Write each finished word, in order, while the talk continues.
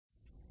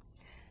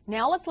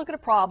Now let's look at a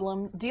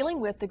problem dealing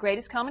with the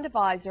greatest common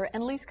divisor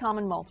and least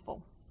common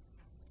multiple.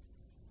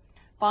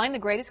 Find the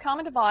greatest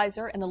common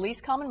divisor and the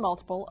least common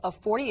multiple of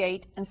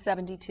 48 and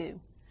 72.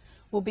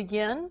 We'll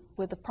begin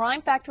with the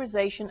prime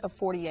factorization of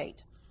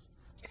 48.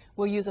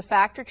 We'll use a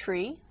factor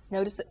tree.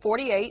 Notice that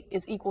 48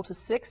 is equal to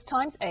 6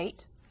 times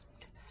 8.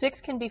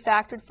 6 can be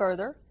factored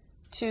further,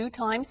 2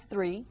 times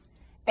 3.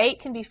 8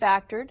 can be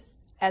factored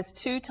as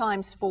 2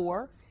 times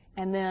 4,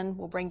 and then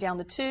we'll bring down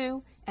the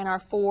 2, and our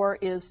 4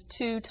 is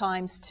 2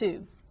 times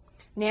 2.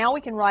 Now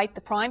we can write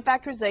the prime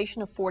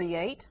factorization of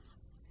 48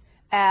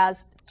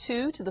 as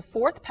 2 to the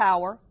 4th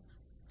power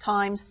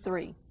times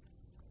 3.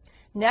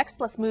 Next,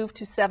 let's move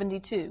to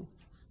 72.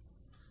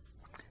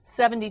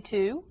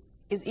 72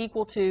 is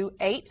equal to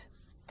 8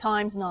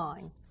 times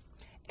 9.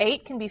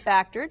 8 can be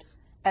factored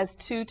as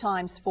 2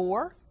 times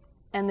 4,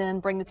 and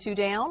then bring the 2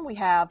 down. We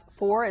have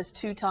 4 as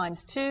 2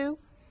 times 2,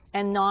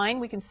 and 9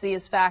 we can see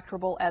is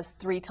factorable as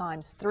 3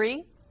 times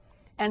 3.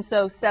 And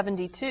so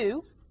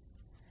 72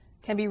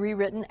 can be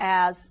rewritten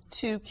as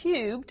 2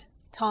 cubed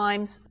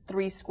times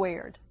 3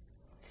 squared.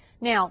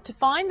 Now, to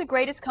find the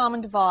greatest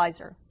common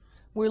divisor,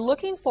 we're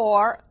looking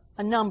for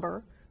a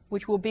number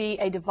which will be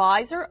a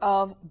divisor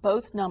of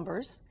both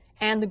numbers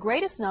and the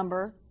greatest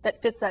number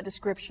that fits that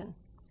description.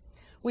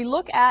 We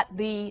look at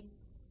the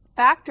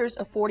factors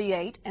of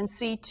 48 and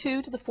see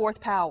 2 to the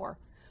 4th power.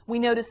 We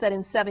notice that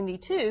in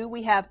 72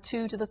 we have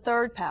 2 to the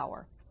 3rd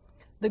power.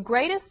 The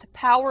greatest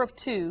power of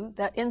 2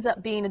 that ends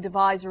up being a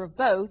divisor of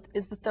both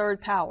is the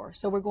 3rd power.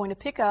 So we're going to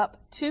pick up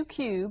 2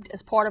 cubed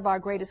as part of our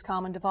greatest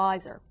common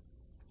divisor.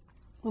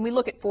 When we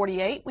look at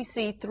 48, we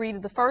see 3 to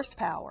the 1st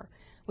power.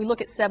 We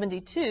look at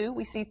 72,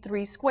 we see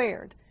 3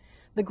 squared.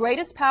 The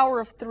greatest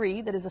power of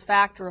 3 that is a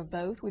factor of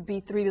both would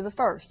be 3 to the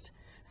 1st.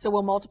 So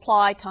we'll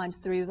multiply times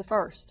 3 to the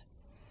 1st.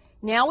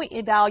 Now we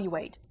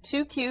evaluate.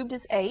 2 cubed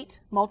is 8,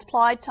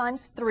 multiplied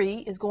times 3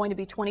 is going to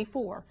be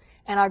 24,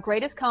 and our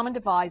greatest common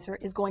divisor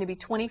is going to be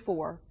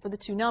 24 for the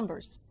two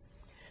numbers.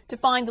 To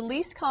find the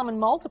least common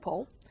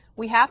multiple,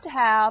 we have to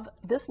have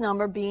this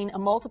number being a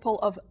multiple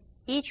of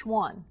each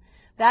one.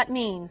 That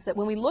means that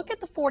when we look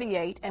at the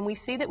 48 and we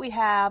see that we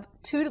have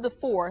 2 to the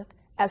 4th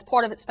as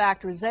part of its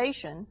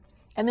factorization,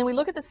 and then we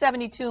look at the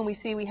 72 and we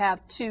see we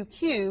have 2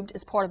 cubed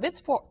as part of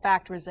its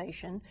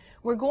factorization,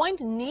 we're going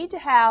to need to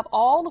have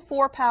all the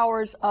 4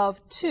 powers of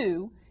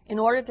 2 in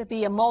order to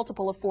be a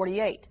multiple of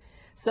 48.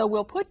 So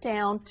we'll put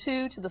down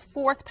 2 to the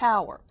 4th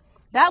power.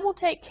 That will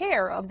take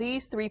care of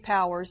these 3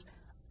 powers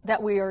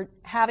that we are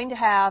having to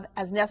have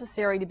as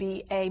necessary to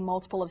be a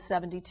multiple of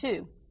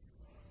 72.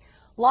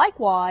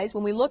 Likewise,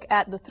 when we look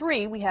at the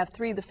 3, we have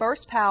 3 to the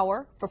 1st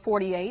power for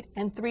 48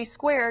 and 3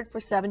 squared for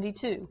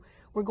 72.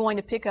 We're going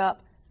to pick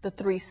up the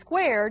 3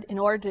 squared in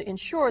order to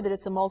ensure that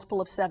it's a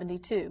multiple of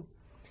 72.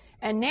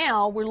 And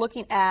now we're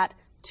looking at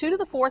 2 to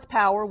the 4th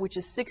power, which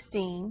is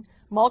 16,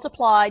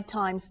 multiplied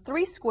times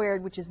 3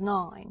 squared, which is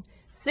 9.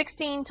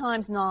 16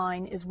 times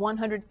 9 is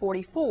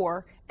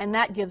 144, and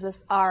that gives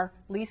us our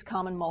least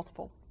common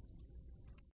multiple.